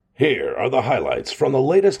Here are the highlights from the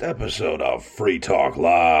latest episode of Free Talk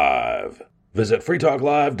Live. Visit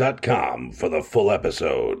freetalklive.com for the full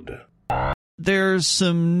episode. There's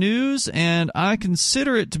some news, and I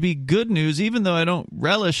consider it to be good news, even though I don't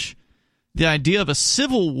relish the idea of a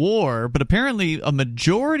civil war. But apparently a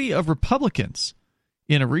majority of Republicans,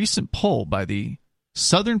 in a recent poll by the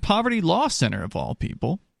Southern Poverty Law Center, of all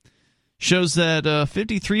people, shows that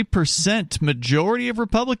 53% majority of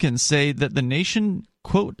Republicans say that the nation,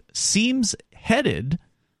 quote, seems headed,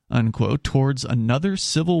 unquote, towards another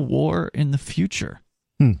civil war in the future.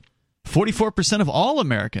 44% of all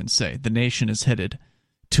Americans say the nation is headed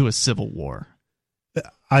to a civil war.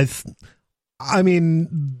 I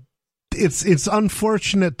mean, it's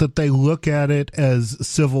unfortunate that they look at it as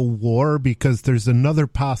civil war, because there's another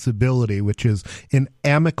possibility, which is an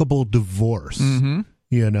amicable divorce. Mm-hmm.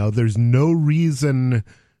 You know, there's no reason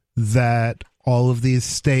that all of these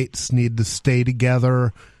states need to stay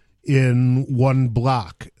together in one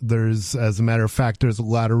block. As a matter of fact, there's a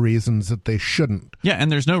lot of reasons that they shouldn't. Yeah,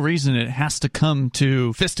 and there's no reason it has to come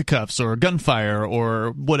to fisticuffs or gunfire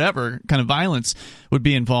or whatever kind of violence would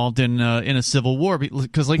be involved in a civil war.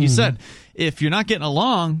 Because, like you said, if you're not getting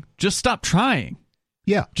along, just stop trying.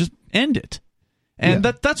 Yeah, just end it. And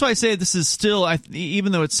that's why I say this is still,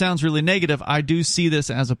 even though it sounds really negative, I do see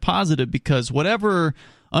this as a positive, because whatever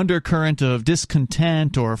undercurrent of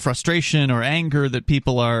discontent or frustration or anger that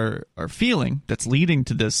people are feeling that's leading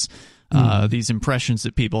to this these impressions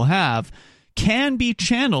that people have can be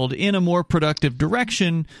channeled in a more productive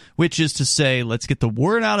direction, which is to say, let's get the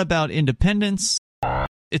word out about independence.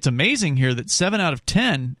 It's amazing here that 7 out of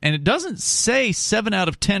 10, and it doesn't say 7 out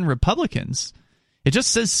of 10 Republicans, it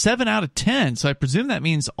just says 7 out of 10, so I presume that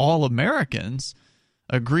means all Americans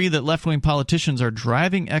agree that left-wing politicians are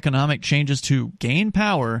driving economic changes to gain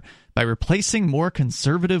power by replacing more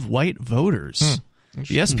conservative white voters.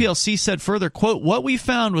 The SPLC said further, quote, "What we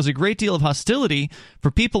found was a great deal of hostility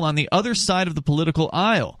for people on the other side of the political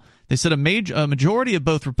aisle. They said a majority of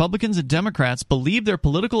both Republicans and Democrats believe their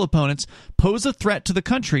political opponents pose a threat to the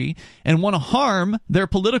country and want to harm their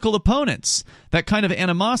political opponents. That kind of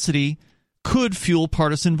animosity could fuel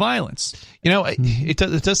partisan violence." You know, it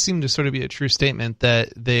does seem to sort of be a true statement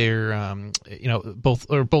that they're,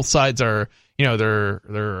 both sides are,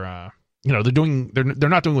 they're not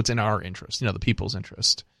doing what's in our interest, the people's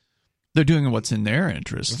interest. They're doing what's in their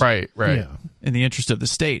interest. Right. Yeah. In the interest of the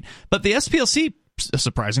state. But the SPLC,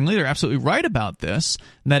 surprisingly, they're absolutely right about this.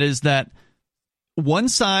 And that is that one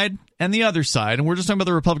side and the other side, and we're just talking about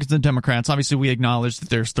the Republicans and Democrats. Obviously, we acknowledge that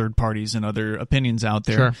there's third parties and other opinions out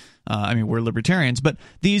there. Sure. We're libertarians. But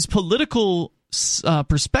these political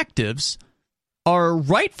perspectives are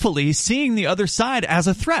rightfully seeing the other side as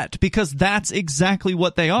a threat, because that's exactly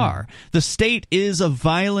what they are. The state is a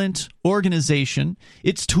violent organization.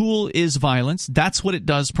 Its tool is violence. That's what it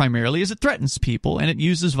does primarily, is it threatens people, and it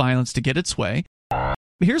uses violence to get its way.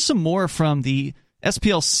 Here's some more from the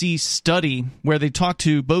SPLC study, where they talked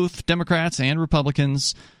to both Democrats and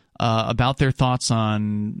Republicans about their thoughts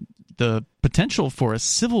on the potential for a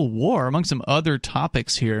civil war, among some other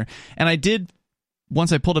topics here. And I did,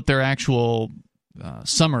 once I pulled up their actual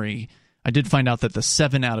summary, I did find out that the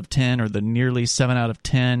 7 out of 10, or the nearly 7 out of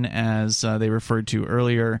 10, as they referred to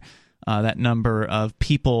earlier, that number of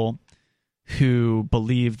people who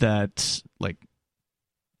believe that,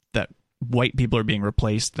 that white people are being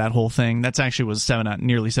replaced, that whole thing, that's actually was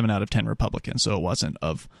nearly 7 out of 10 Republicans, so it wasn't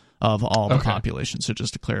of all the population. So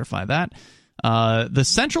just to clarify that. The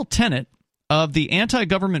central tenet of the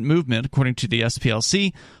anti-government movement, according to the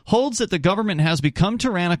SPLC, holds that the government has become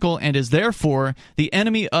tyrannical and is therefore the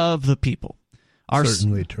enemy of the people.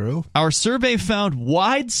 Certainly true. Our survey found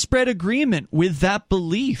widespread agreement with that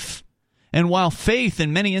belief. And while faith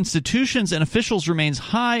in many institutions and officials remains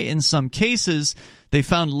high in some cases, they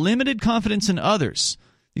found limited confidence in others.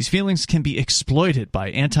 These feelings can be exploited by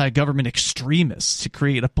anti-government extremists to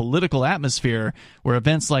create a political atmosphere where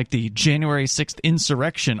events like the January 6th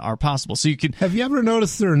insurrection are possible. So you can Have you ever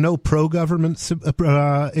noticed there are no pro-government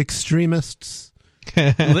extremists?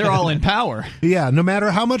 They're all in power. Yeah, no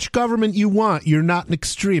matter how much government you want, you're not an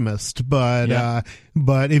extremist. But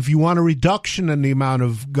if you want a reduction in the amount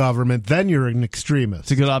of government, then you're an extremist.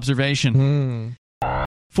 It's a good observation.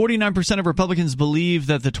 49% of Republicans believe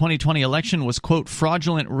that the 2020 election was, quote,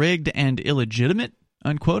 fraudulent, rigged, and illegitimate,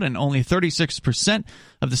 unquote, and only 36%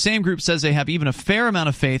 of the same group says they have even a fair amount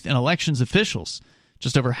of faith in elections officials.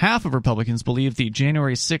 Just over half of Republicans believe the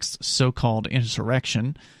January 6th so-called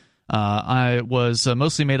insurrection was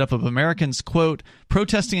mostly made up of Americans, quote,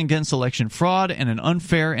 protesting against election fraud and an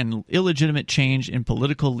unfair and illegitimate change in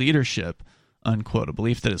political leadership, unquote, a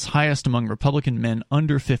belief that is highest among Republican men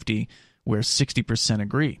under 50, where 60%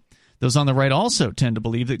 agree. Those on the right also tend to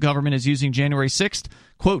believe that government is using January 6th,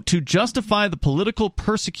 quote, to justify the political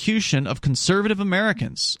persecution of conservative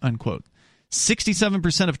Americans, unquote.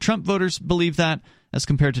 67% of Trump voters believe that, as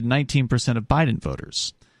compared to 19% of Biden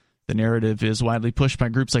voters. The narrative is widely pushed by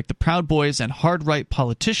groups like the Proud Boys and hard-right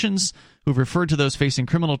politicians who've referred to those facing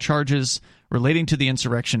criminal charges relating to the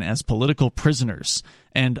insurrection as political prisoners.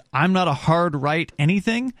 And I'm not a hard-right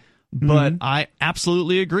anything, but I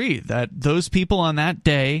absolutely agree that those people on that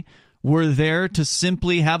day were there to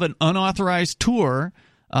simply have an unauthorized tour,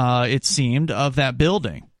 it seemed, of that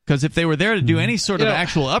building. Because if they were there to do any sort of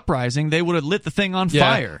actual uprising, they would have lit the thing on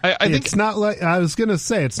fire. I think it's not like, I was going to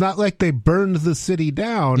say, it's not like they burned the city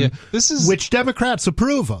down, which Democrats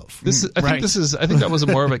approve of. I think that was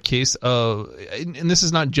more of a case of, and this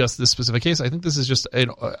is not just this specific case. I think this is just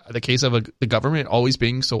the case of the government always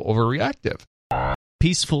being so overreactive.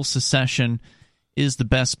 Peaceful secession is the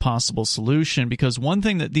best possible solution, because one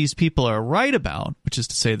thing that these people are right about, which is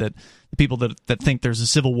to say that the people that think there's a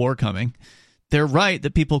civil war coming, they're right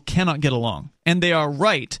that people cannot get along. And they are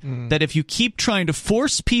right that if you keep trying to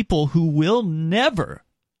force people who will never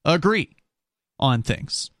agree on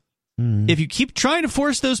things, if you keep trying to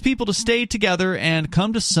force those people to stay together and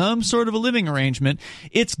come to some sort of a living arrangement,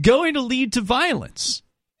 it's going to lead to violence.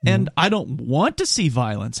 And I don't want to see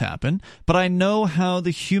violence happen, but I know how the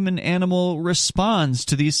human animal responds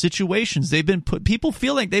to these situations. People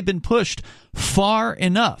feel like they've been pushed far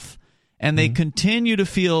enough, and they continue to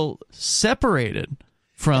feel separated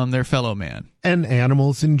from their fellow man. And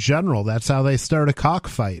animals in general. That's how they start a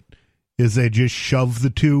cockfight, is they just shove the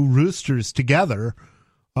two roosters together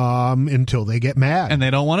until they get mad. And they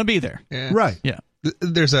don't want to be there. Yeah. Right. Yeah.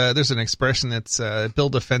 There's an expression that's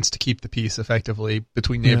build a fence to keep the peace effectively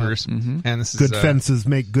between neighbors, and this is good fences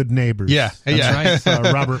make good neighbors. Yeah, That's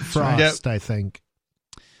right. Robert Frost, I think.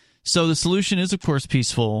 So the solution is, of course,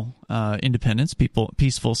 peaceful independence,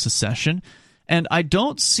 peaceful secession, and I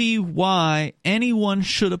don't see why anyone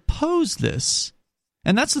should oppose this.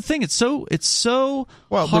 And that's the thing; it's so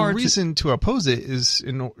well. hard. The reason to oppose it is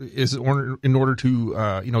in order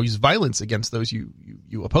to use violence against those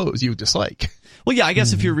you oppose, you dislike. Well, yeah, I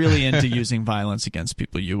guess if you're really into using violence against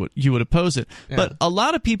people, you would oppose it. Yeah. But a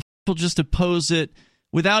lot of people just oppose it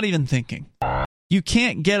without even thinking. You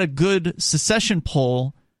can't get a good secession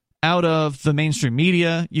poll out of the mainstream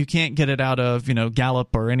media. You can't get it out of,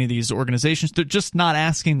 Gallup or any of these organizations. They're just not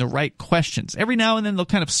asking the right questions. Every now and then they'll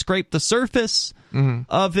kind of scrape the surface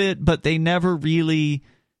of it, but they never really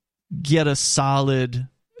get a solid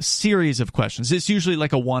series of questions. It's usually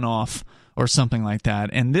like a one-off or something like that.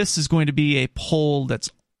 And this is going to be a poll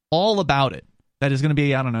that's all about it. That is going to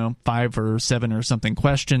be, 5 or 7 or something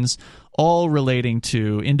questions, all relating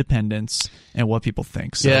to independence and what people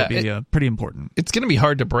think. So it'll be pretty important. It's going to be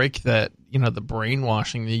hard to break that, the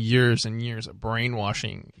brainwashing, the years and years of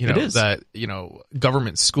brainwashing, that,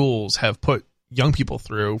 government schools have put young people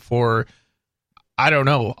through for,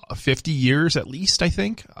 50 years at least, I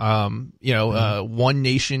think. One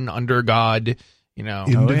nation under God.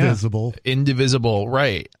 Indivisible. Indivisible,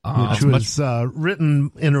 right. Which was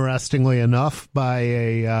written, interestingly enough, by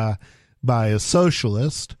a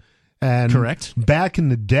socialist. And correct. Back in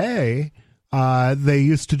the day, they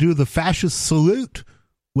used to do the fascist salute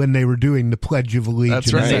when they were doing the Pledge of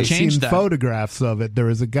Allegiance. That's right. I've seen photographs of it. There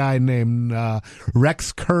was a guy named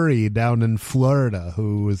Rex Curry down in Florida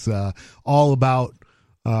who was all about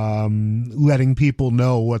letting people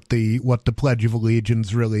know what the Pledge of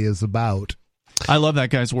Allegiance really is about. I love that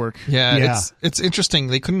guy's work. Yeah. It's interesting.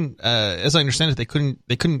 They couldn't, as I understand it,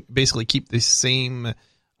 they couldn't basically keep the same,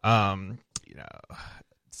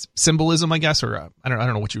 symbolism, I guess, or I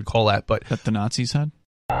don't know what you would call that, but that the Nazis had.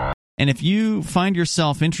 And if you find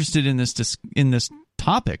yourself interested in this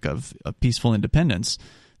topic of peaceful independence,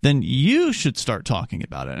 then you should start talking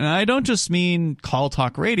about it. And I don't just mean call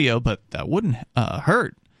talk radio, but that wouldn't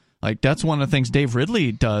hurt. Like, that's one of the things Dave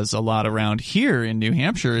Ridley does a lot around here in New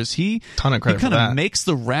Hampshire is he kind of makes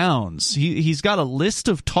the rounds. He's got a list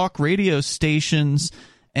of talk radio stations,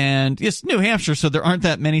 and it's New Hampshire, so there aren't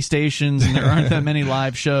that many stations and there aren't that many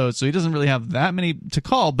live shows, so he doesn't really have that many to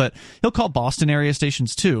call, but he'll call Boston area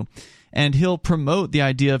stations too. And he'll promote the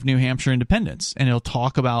idea of New Hampshire independence, and he'll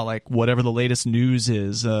talk about like whatever the latest news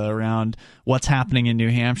is around what's happening in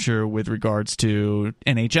New Hampshire with regards to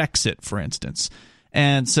NHexit, for instance.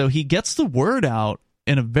 And so he gets the word out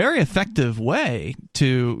in a very effective way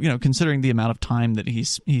to, considering the amount of time that he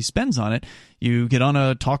spends on it. You get on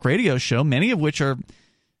a talk radio show, many of which are,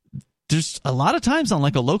 there's a lot of times on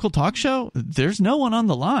like a local talk show, there's no one on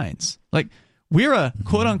the lines. Like, We're a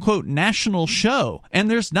quote-unquote national show, and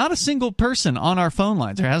there's not a single person on our phone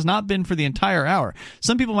lines. There has not been for the entire hour.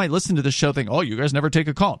 Some people might listen to the show and think, oh, you guys never take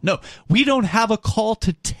a call. No, we don't have a call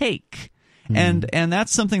to take. And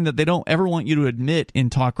that's something that they don't ever want you to admit in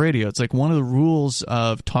talk radio. It's like one of the rules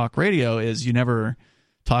of talk radio is you never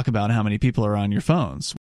talk about how many people are on your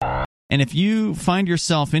phones. And if you find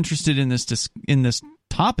yourself interested in this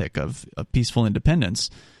topic of peaceful independence,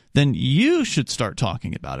 then you should start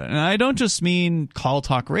talking about it. And I don't just mean call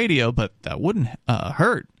talk radio, but that wouldn't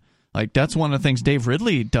hurt. Like, that's one of the things Dave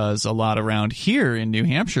Ridley does a lot around here in New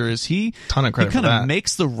Hampshire is he kind of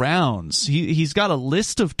makes the rounds. He's got a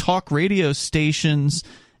list of talk radio stations,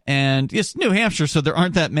 and it's New Hampshire, so there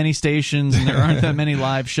aren't that many stations and there aren't that many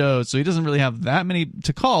live shows, so he doesn't really have that many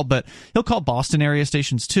to call, but he'll call Boston area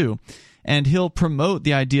stations too. And he'll promote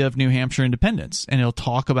the idea of New Hampshire independence, and he'll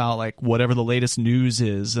talk about like whatever the latest news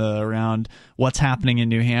is around what's happening in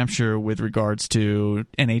New Hampshire with regards to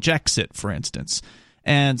NHexit, for instance.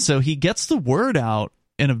 And so he gets the word out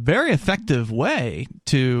in a very effective way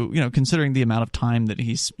to, considering the amount of time that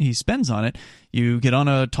he spends on it. You get on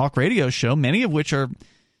a talk radio show, many of which are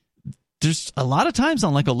there's a lot of times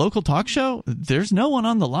on like a local talk show, there's no one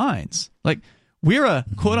on the lines. Like, we're a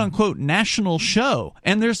quote-unquote national show,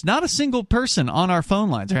 and there's not a single person on our phone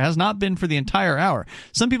lines. There has not been for the entire hour.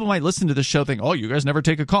 Some people might listen to the show and think, oh, you guys never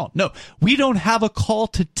take a call. No, we don't have a call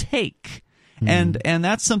to take. And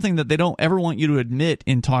that's something that they don't ever want you to admit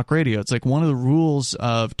in talk radio. It's like one of the rules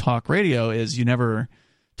of talk radio is you never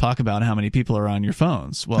talk about how many people are on your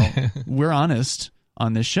phones. Well, we're honest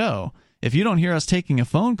on this show. If you don't hear us taking a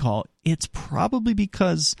phone call, it's probably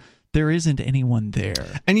because there isn't anyone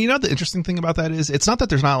there. And the interesting thing about that is it's not that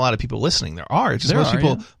there's not a lot of people listening. There are. It's just most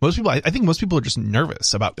people, I think most people are just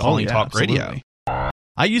nervous about calling talk radio.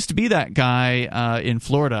 I used to be that guy in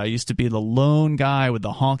Florida. I used to be the lone guy with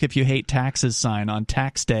the honk if you hate taxes sign on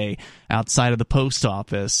tax day outside of the post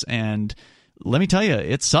office. And let me tell you,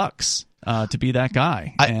 it sucks to be that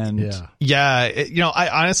guy. I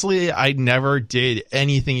honestly, I never did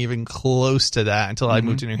anything even close to that until I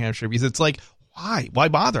moved to New Hampshire, because it's like, why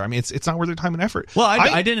bother? I mean, it's not worth your time and effort. Well,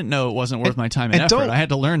 I didn't know it wasn't worth my time and effort. I had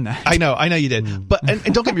to learn that. I know you did. But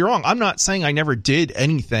and don't get me wrong, I'm not saying I never did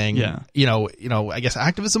anything. I guess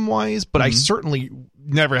activism wise, but I certainly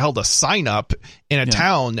never held a sign up in a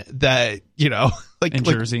town that in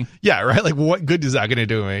Jersey. Yeah, right. Like, what good is that going to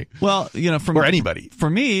do me? Well, or anybody. For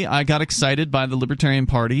me, I got excited by the Libertarian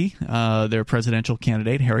Party, their presidential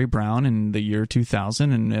candidate Harry Browne in the year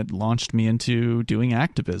 2000, and it launched me into doing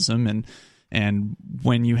activism. And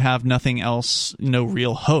when you have nothing else, no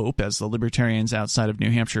real hope, as the libertarians outside of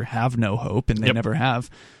New Hampshire have no hope, and they never have,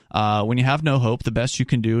 when you have no hope, the best you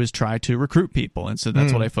can do is try to recruit people. And so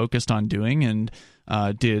that's what I focused on doing, and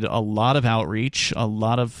did a lot of outreach, a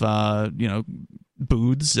lot of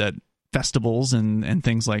booths at festivals and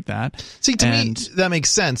things like that. See, to me, that makes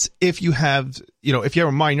sense if you have, if you have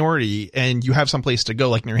a minority and you have some place to go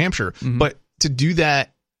like New Hampshire, but to do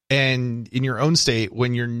that and in your own state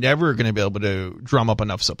when you're never going to be able to drum up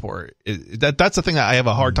enough support, that's the thing that I have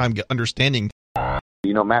a hard time understanding.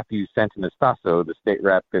 Matthew Santanastasso, the state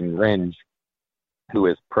rep in Rindge, who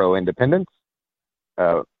is pro-independence,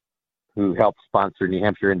 who helped sponsor New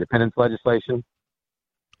Hampshire independence legislation.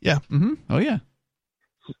 Yeah. Mm-hmm. Oh, yeah.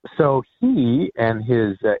 So he and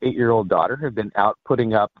his 8-year-old daughter have been out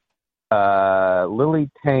putting up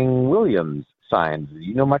Lily Tang Williams signs. Do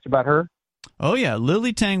you know much about her? Oh, yeah.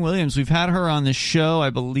 Lily Tang Williams. We've had her on the show,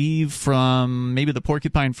 I believe, from maybe the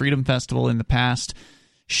Porcupine Freedom Festival in the past.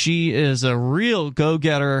 She is a real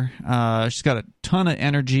go-getter. She's got a ton of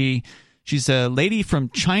energy. She's a lady from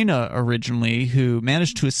China originally who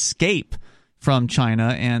managed to escape from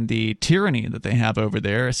China and the tyranny that they have over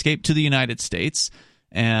there, escaped to the United States.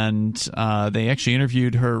 And they actually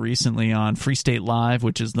interviewed her recently on Free State Live,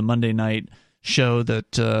 which is the Monday night show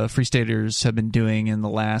that Free Staters have been doing in the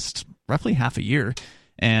last roughly half a year.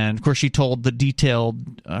 And of course, she told the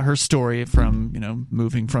detailed her story from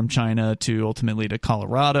moving from China to ultimately to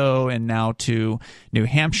Colorado and now to New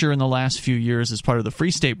Hampshire in the last few years as part of the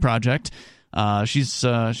Free State Project. She's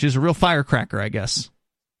a real firecracker, I guess.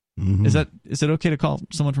 Mm-hmm. Is it okay to call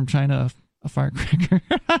someone from China a firecracker?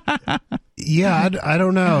 Yeah, I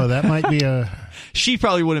don't know. That might be a. She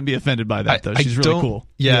probably wouldn't be offended by that, though. She's really cool.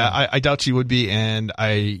 Yeah. I doubt she would be, and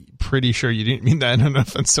I'm pretty sure you didn't mean that in an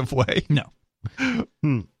offensive way. No.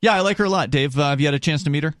 Yeah, I like her a lot. Dave, have you had a chance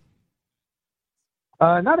to meet her?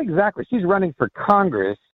 Not exactly. She's running for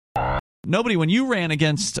Congress. Nobody, when you ran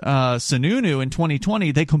against Sununu in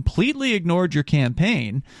 2020, they completely ignored your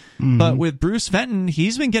campaign. Mm-hmm. But with Bruce Fenton,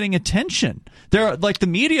 he's been getting attention. There, like the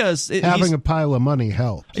media is having a pile of money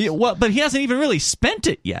helps. Yeah, well, but he hasn't even really spent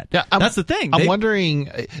it yet. Yeah, that's the thing. I'm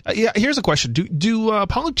wondering. Here's a question: Do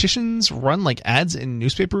politicians run like ads in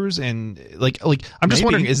newspapers and like? I'm just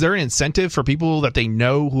wondering: is there an incentive for people that they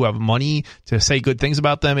know who have money to say good things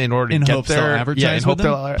about them in order to get there? Advertise with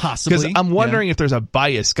them? Possibly. Because I'm wondering if there's a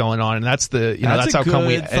bias going on, and that's how come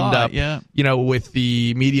we end up, with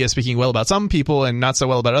the media speaking well about some people and not so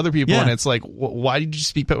well about other people. Yeah. And it's like, why did you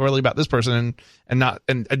speak poorly about this person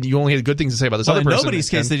and you only had good things to say about this other person? In nobody's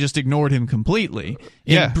case, they just ignored him completely.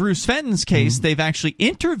 In Bruce Fenton's case, they've actually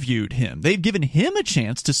interviewed him. They've given him a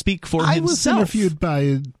chance to speak for himself. I was interviewed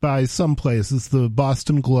by some places, the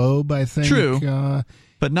Boston Globe, I think. True.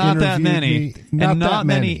 But not that many. Not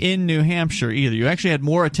many in New Hampshire either. You actually had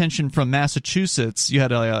more attention from Massachusetts. You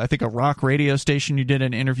had, I think, a rock radio station you did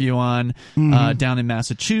an interview on down in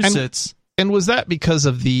Massachusetts. And was that because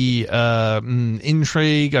of the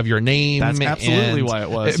intrigue of your name? That's absolutely why it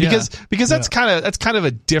was. Because that's kind of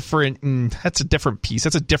a different. That's a different piece.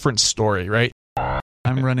 That's a different story, right?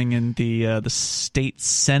 I'm running in the state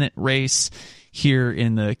Senate race here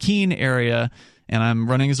in the Keene area. And I'm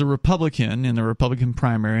running as a Republican in the Republican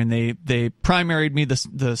primary, and they primaried me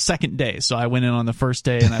the second day. So I went in on the first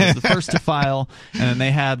day, and I was the first to file. And then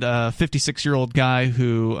they had a 56-year-old guy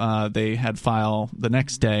who they had file the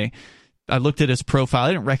next day. I looked at his profile.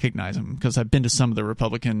 I didn't recognize him because I've been to some of the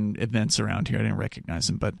Republican events around here. I didn't recognize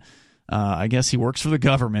him, but I guess he works for the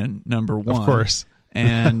government, number one. Of course.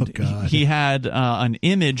 And he had an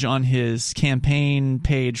image on his campaign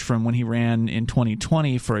page from when he ran in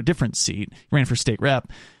 2020 for a different seat. He ran for state rep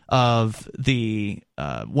of the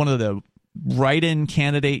one of the write-in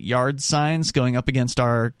candidate yard signs going up against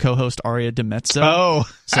our co-host Aria DiMezzo. Oh.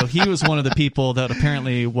 So he was one of the people that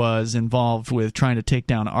apparently was involved with trying to take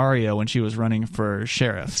down Aria when she was running for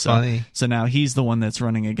sheriff. Funny. So now he's the one that's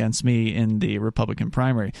running against me in the Republican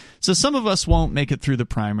primary. So some of us won't make it through the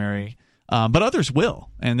primary. But others will.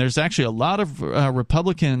 And there's actually a lot of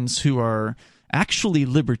Republicans who are actually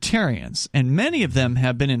libertarians. And many of them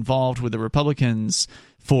have been involved with the Republicans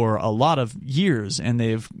for a lot of years. And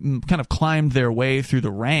they've kind of climbed their way through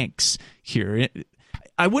the ranks here.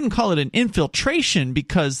 I wouldn't call it an infiltration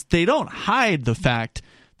because they don't hide the fact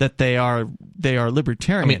that they are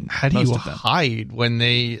libertarian. I mean, how do you hide when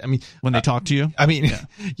they? I mean, when they talk to you. I mean,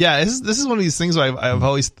 yeah. This is one of these things I've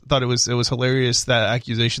always thought it was hilarious, that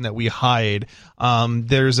accusation that we hide.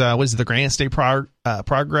 There's what is it, the Granite State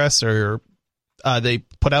Progress, or they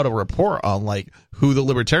put out a report on like who the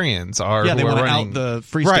libertarians are. Yeah, who they want to running. out the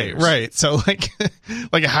free staters. Right. So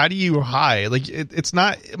like how do you hide? Like it's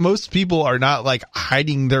not. Most people are not like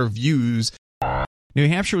hiding their views. New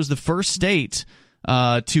Hampshire was the first state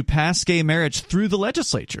to pass gay marriage through the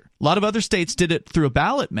legislature. A lot of other states did it through a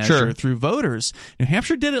ballot measure, through voters. New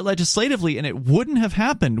Hampshire did it legislatively, and it wouldn't have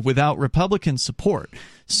happened without Republican support.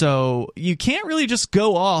 So you can't really just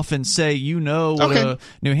go off and say what a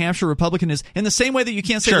New Hampshire Republican is, in the same way that you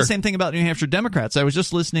can't say the same thing about New Hampshire Democrats. I was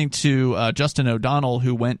just listening to Justin O'Donnell,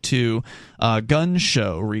 who went to a gun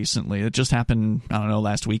show recently. It just happened, I don't know,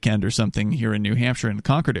 last weekend or something here in New Hampshire in the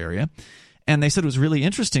Concord area. And they said it was really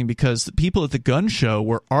interesting because the people at the gun show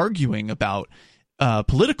were arguing about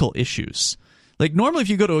political issues. Like normally if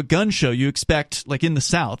you go to a gun show, you expect, like in the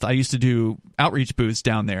South, I used to do outreach booths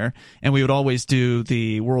down there, and we would always do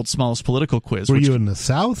the world's smallest political quiz. Were you in the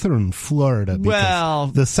South or in Florida? Because well,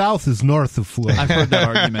 the South is north of Florida. I've heard that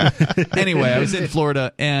argument. Anyway, I was in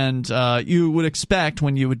Florida, and you would expect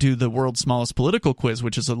when you would do the world's smallest political quiz,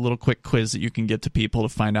 which is a little quick quiz that you can get to people to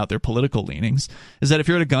find out their political leanings, is that if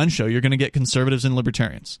you're at a gun show, you're going to get conservatives and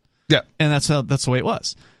libertarians. Yeah. And that's the way it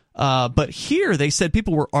was. But here they said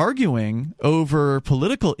people were arguing over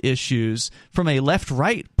political issues from a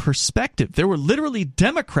left-right perspective. There were literally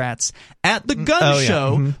Democrats at the gun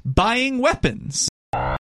show buying weapons.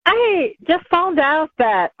 I just found out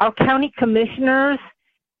that our county commissioners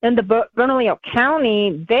in the Bernalillo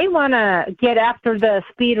County, they want to get after the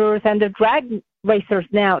speeders and the drag racers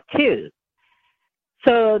now, too.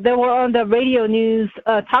 So they were on the radio news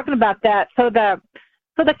talking about that. So the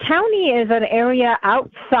county is an area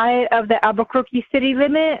outside of the Albuquerque city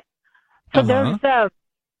limit. So there's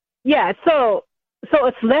so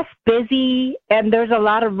it's less busy, and there's a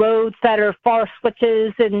lot of roads that are far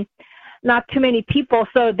switches and not too many people.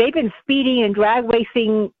 So they've been speeding and drag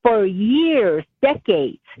racing for years,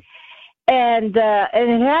 decades. And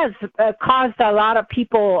it has caused a lot of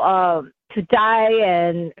people to die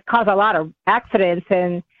and caused a lot of accidents.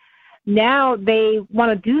 And now they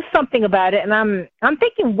want to do something about it, and I'm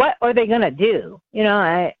thinking, what are they going to do? You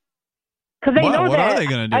know, because they know what that. What are they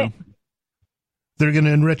going to do? They're going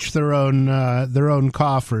to enrich their own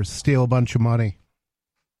coffers, steal a bunch of money.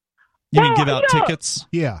 You mean give out tickets?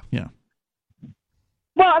 Yeah.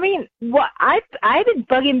 Well, I mean, I've been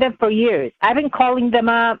bugging them for years. I've been calling them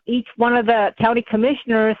up, each one of the county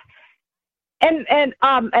commissioners, and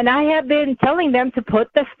I have been telling them to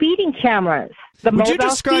put the speeding cameras. Would you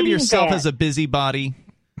describe yourself as a busybody?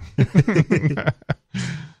 No,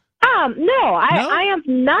 I am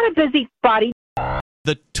not a busybody.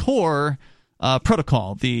 The Tor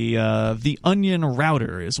protocol, the Onion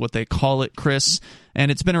router is what they call it, Chris, and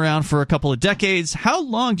it's been around for a couple of decades. How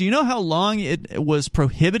long? Do you know how long it was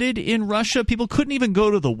prohibited in Russia? People couldn't even go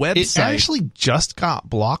to the website. It actually just got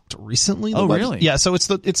blocked recently. Oh, really? Yeah. So it's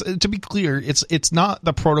to be clear, it's not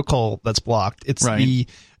the protocol that's blocked. It's the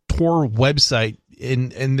Tor website.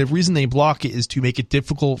 And the reason they block it is to make it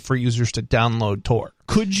difficult for users to download Tor.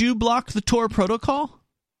 Could you block the Tor protocol?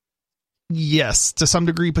 Yes, to some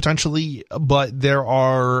degree, potentially, but there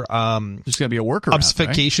are there's got to be a workaround,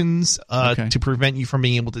 obfuscations to prevent you from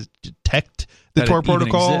being able to detect the Tor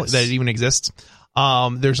protocol, that it even exists.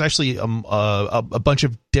 There's actually a bunch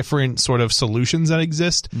of different sort of solutions that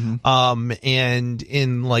exist, and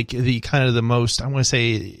in like the kind of the most, I want to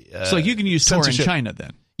say, so like you can use Tor in China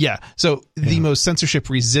then. Yeah. So the most censorship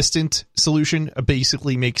resistant solution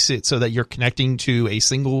basically makes it so that you're connecting to a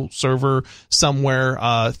single server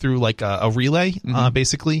somewhere through like a relay,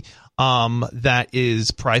 basically, that is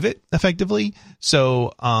private effectively.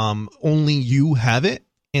 So only you have it.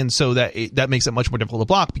 And so that makes it much more difficult to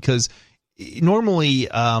block because normally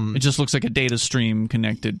it just looks like a data stream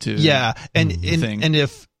connected to and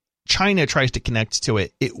if China tries to connect to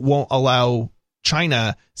it, it won't allow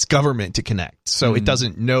China's government to connect, so it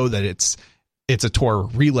doesn't know that it's a Tor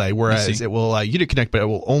relay, whereas it will allow you to connect, but it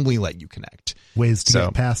will only let you connect. Ways to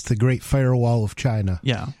get past the Great Firewall of China.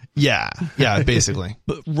 Yeah, basically.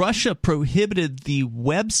 But Russia prohibited the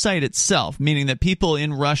website itself, meaning that people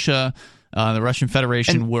in Russia, the Russian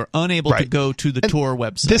Federation, were unable to go to the Tor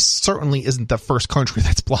website. This certainly isn't the first country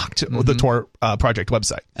that's blocked the Tor project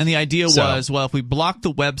website. And the idea was, well, if we block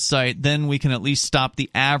the website, then we can at least stop the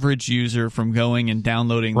average user from going and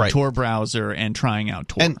downloading the Tor browser and trying out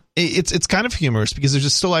Tor. And it's kind of humorous because there's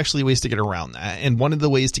just still actually ways to get around that. And one of the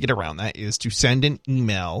ways to get around that is to send an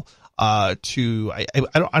email to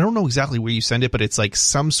I don't know exactly where you send it, but it's like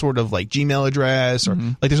some sort of like Gmail address or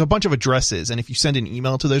like there's a bunch of addresses, and if you send an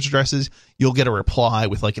email to those addresses, you'll get a reply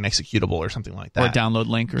with like an executable or something like that, or a download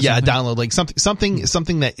link, or something. A download link,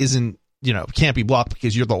 something that isn't, you know, can't be blocked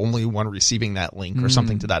because you're the only one receiving that link or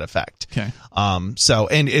something to that effect. Okay. So,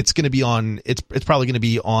 and it's going to be on, it's probably going to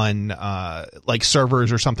be on, like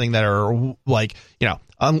servers or something that are like, you know,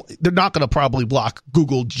 they're not going to probably block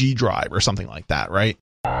Google G Drive or something like that, right?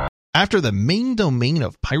 After the main domain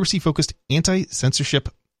of privacy-focused anti-censorship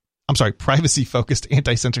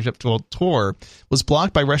tool Tor was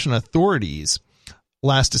blocked by Russian authorities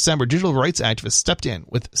last December, digital rights activists stepped in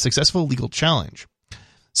with successful legal challenge.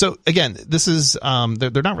 So again, this is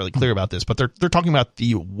they're not really clear about this, but they're talking about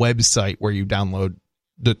the website where you download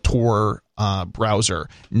the Tor browser,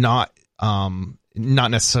 not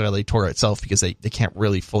necessarily Tor itself, because they can't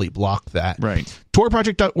really fully block that. Right.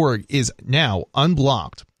 TorProject.org is now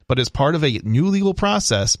unblocked, but as part of a new legal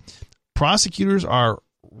process, prosecutors are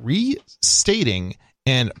restating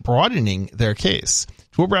and broadening their case.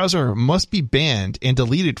 Tor browser must be banned and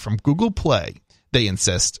deleted from Google Play, they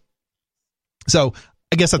insist. So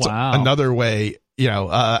I guess that's another way, you know,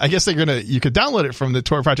 I guess you could download it from the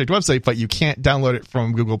Tor Project website, but you can't download it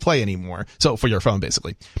from Google Play anymore. So for your phone,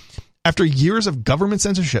 basically. After years of government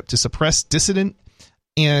censorship to suppress dissident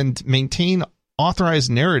and maintain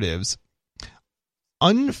authorized narratives,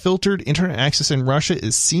 unfiltered internet access in Russia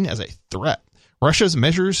is seen as a threat. Russia's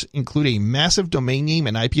measures include a massive domain name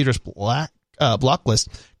and IP address block list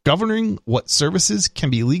governing what services can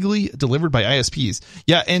be legally delivered by ISPs.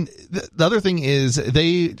 Yeah, and the other thing is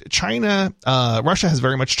Russia has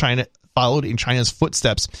very much followed in China's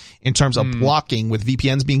footsteps in terms of blocking, with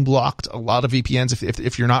VPNs being blocked. A lot of VPNs,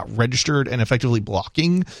 if you're not registered and effectively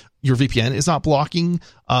blocking, your VPN is not blocking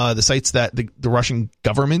the sites that the Russian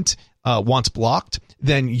government wants blocked,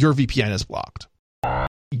 then your VPN is blocked.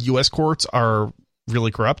 U.S. courts are really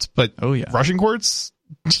corrupt, but Russian courts,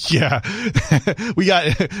 they got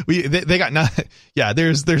nothing. Yeah,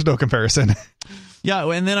 there's no comparison. Yeah,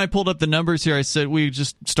 and then I pulled up the numbers here. I said we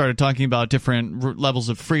just started talking about different levels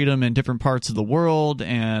of freedom in different parts of the world,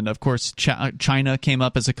 and of course China came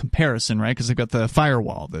up as a comparison, right? Because they've got the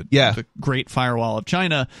firewall, the Great Firewall of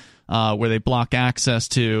China. where they block access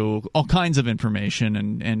to all kinds of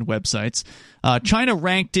information and websites. China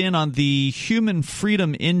ranked in on the Human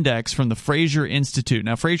Freedom Index from the Fraser Institute.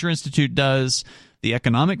 Now, Fraser Institute does the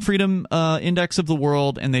Economic Freedom Index of the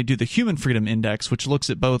world, and they do the Human Freedom Index, which looks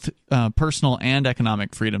at both personal and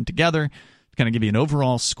economic freedom together to kind of give you an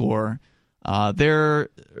overall score. Their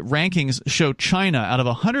rankings show China, out of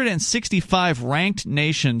 165 ranked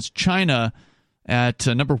nations, China at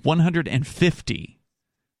number 150.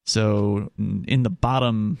 So in the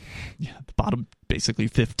bottom basically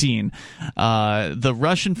 15. The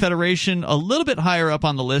Russian Federation, a little bit higher up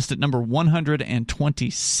on the list at number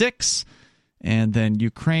 126. And then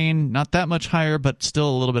Ukraine, not that much higher, but still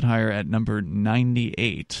a little bit higher at number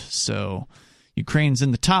 98. So Ukraine's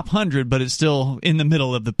in the top 100, but it's still in the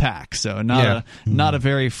middle of the pack. So not a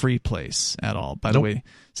very free place at all. By the way,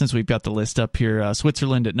 since we've got the list up here,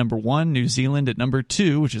 Switzerland at number 1, New Zealand at number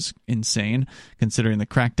 2, which is insane considering the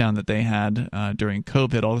crackdown that they had during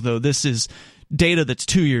COVID, although this is data that's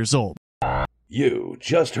 2 years old. You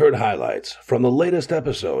just heard highlights from the latest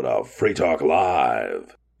episode of Free Talk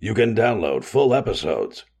Live. You can download full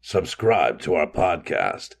episodes, subscribe to our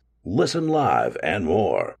podcast, listen live, and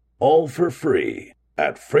more, all for free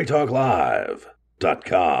at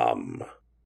freetalklive.com.